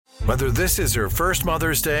Whether this is her first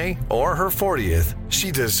Mother's Day or her 40th, she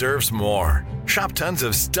deserves more. Shop tons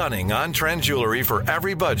of stunning on-trend jewelry for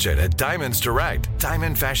every budget at Diamonds Direct.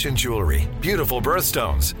 Diamond fashion jewelry, beautiful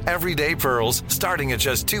birthstones, everyday pearls starting at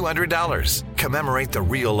just $200. Commemorate the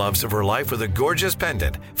real loves of her life with a gorgeous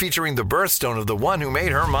pendant featuring the birthstone of the one who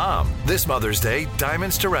made her mom. This Mother's Day,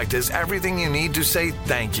 Diamonds Direct is everything you need to say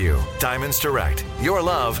thank you. Diamonds Direct. Your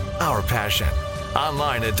love, our passion.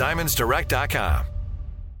 Online at diamondsdirect.com.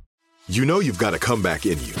 You know you've got a comeback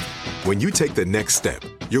in you. When you take the next step,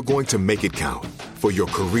 you're going to make it count. For your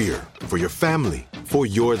career, for your family, for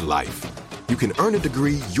your life. You can earn a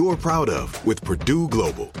degree you're proud of with Purdue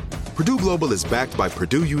Global. Purdue Global is backed by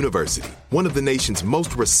Purdue University, one of the nation's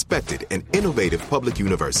most respected and innovative public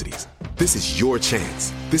universities. This is your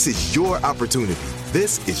chance. This is your opportunity.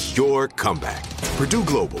 This is your comeback. Purdue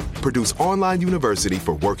Global, Purdue's online university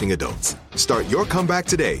for working adults. Start your comeback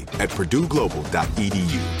today at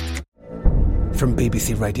purdueglobal.edu. From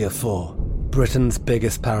BBC Radio 4, Britain's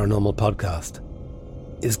biggest paranormal podcast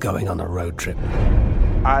is going on a road trip.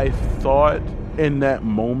 I thought in that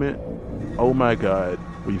moment, oh my God,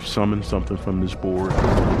 we've summoned something from this board.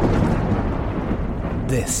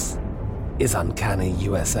 This is Uncanny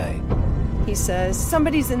USA. He says,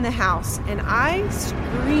 somebody's in the house, and I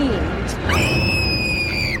screamed.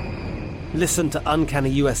 Listen to Uncanny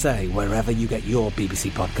USA wherever you get your BBC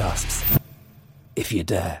podcasts, if you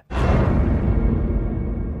dare.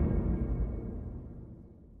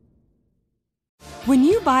 When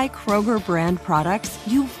you buy Kroger brand products,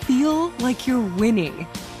 you feel like you're winning.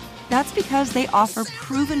 That's because they offer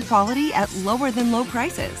proven quality at lower than low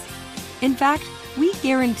prices. In fact, we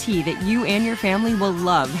guarantee that you and your family will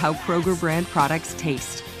love how Kroger brand products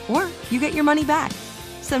taste, or you get your money back.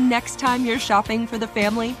 So next time you're shopping for the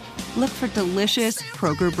family, look for delicious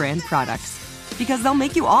Kroger brand products, because they'll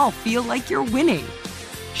make you all feel like you're winning.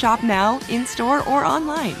 Shop now, in-store, or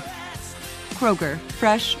online. Kroger,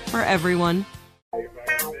 fresh for everyone.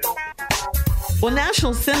 Well,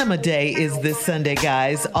 National Cinema Day is this Sunday,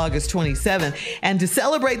 guys, August 27th. And to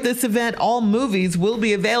celebrate this event, all movies will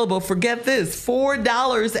be available for, get this,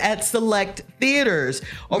 $4 at select theaters.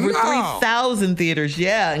 Over 3,000 theaters,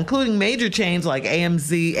 including major chains like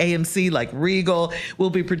AMC, like Regal, will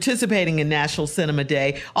be participating in National Cinema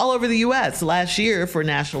Day all over the U.S. Last year for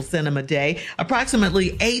National Cinema Day,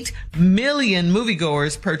 approximately 8 million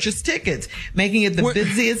moviegoers purchased tickets, making it the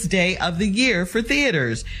busiest day of the year for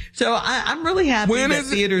theaters. So I'm really happy that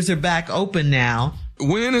theaters are back open now.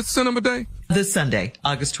 When is Cinema Day? This Sunday,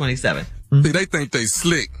 August 27th. See, they think they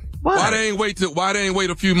slick. What? Why they ain't wait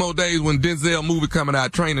a few more days when Denzel movie coming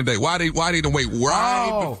out, Training Day? Why they didn't wait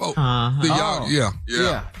right before?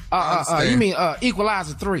 You mean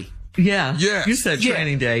Equalizer 3? Yeah. Yes. You said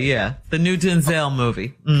Training Day, the new Denzel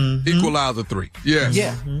movie. Mm-hmm. Equalizer 3. Yes.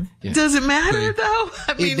 Yeah. Mm-hmm. Yeah. Does it matter though?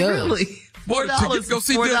 I mean, really? $4 go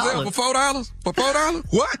see Denzel for $4? For $4?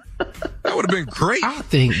 What? That would have been great. I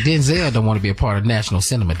think Denzel don't want to be a part of National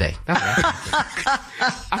Cinema Day.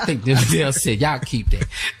 I think Denzel said, y'all keep that.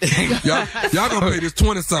 y'all gonna pay this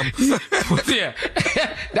 20-something. Yeah.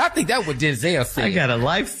 I think that's what Denzel said. I got a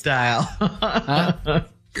lifestyle.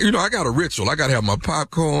 You know, I got a ritual. I gotta have my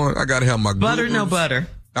popcorn. I gotta have my butter, goobers. no butter.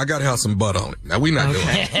 I gotta have some butter on it. Now we not doing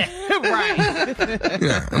that. Right.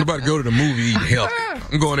 Yeah, I'm about to go to the movie eating healthy.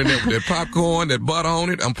 I'm going in there with that popcorn, that butter on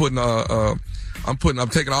it. I'm taking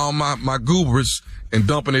all my goobers and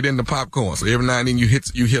dumping it in the popcorn. So every now and then you hit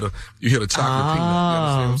a chocolate peanut. You understand what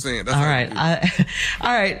I'm saying? That's all right.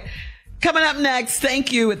 All right. Coming up next,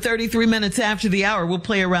 thank you. At 33 minutes after the hour, we'll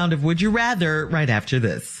play a round of Would You Rather right after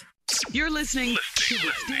this. You're listening to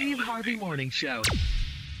the Steve Harvey Morning Show.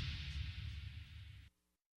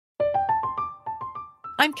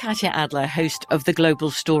 I'm Katya Adler, host of The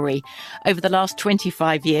Global Story. Over the last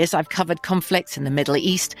 25 years, I've covered conflicts in the Middle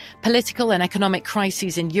East, political and economic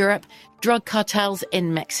crises in Europe, drug cartels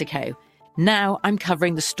in Mexico. Now I'm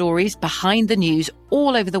covering the stories behind the news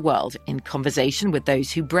all over the world in conversation with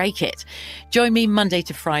those who break it. Join me Monday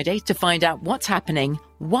to Friday to find out what's happening,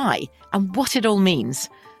 why, and what it all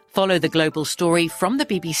means. Follow The Global Story from the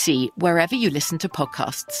BBC wherever you listen to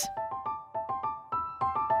podcasts.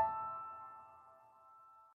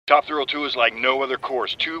 Top Thrill 2 is like no other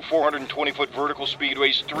course. 2 420-foot vertical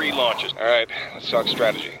speedways, 3 launches. All right, let's talk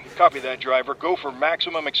strategy. Copy that, driver. Go for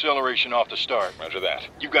maximum acceleration off the start. Roger that.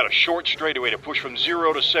 You've got a short straightaway to push from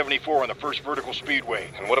 0 to 74 on the first vertical speedway.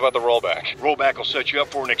 And what about the rollback? Rollback will set you up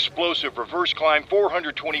for an explosive reverse climb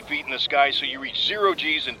 420 feet in the sky so you reach 0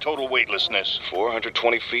 G's in total weightlessness.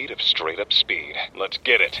 420 feet of straight-up speed. Let's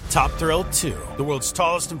get it. Top Thrill 2, the world's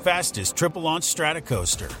tallest and fastest triple-launch strata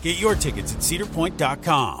coaster. Get your tickets at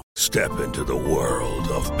cedarpoint.com. Step into the world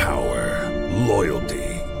of power, loyalty,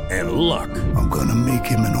 and luck. I'm gonna make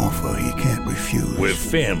him an offer he can't refuse. With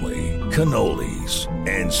family, cannolis,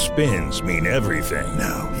 and spins mean everything.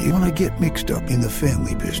 Now, you wanna get mixed up in the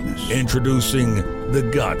family business. Introducing The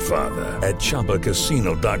Godfather at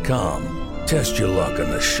ChumbaCasino.com. Test your luck in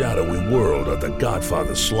the shadowy world of The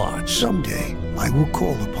Godfather slot. Someday, I will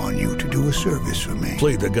call upon you to do a service for me.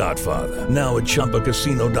 Play The Godfather, now at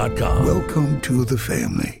ChumbaCasino.com. Welcome to the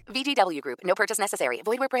family. VGW Group. No purchase necessary.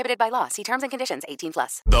 Void where prohibited by law. See terms and conditions.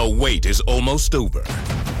 18+. The wait is almost over.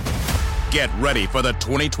 Get ready for the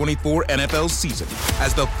 2024 NFL season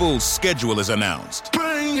as the full schedule is announced.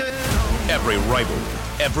 Every rivalry,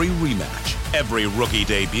 every rematch, every rookie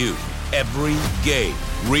debut, every game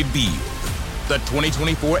revealed. The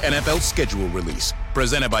 2024 NFL schedule release,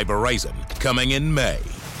 presented by Verizon, coming in May.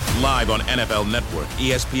 Live on NFL Network,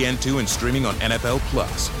 ESPN2, and streaming on NFL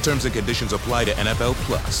Plus. Terms and conditions apply to NFL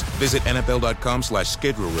Plus. Visit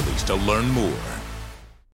NFL.com/schedule release to learn more.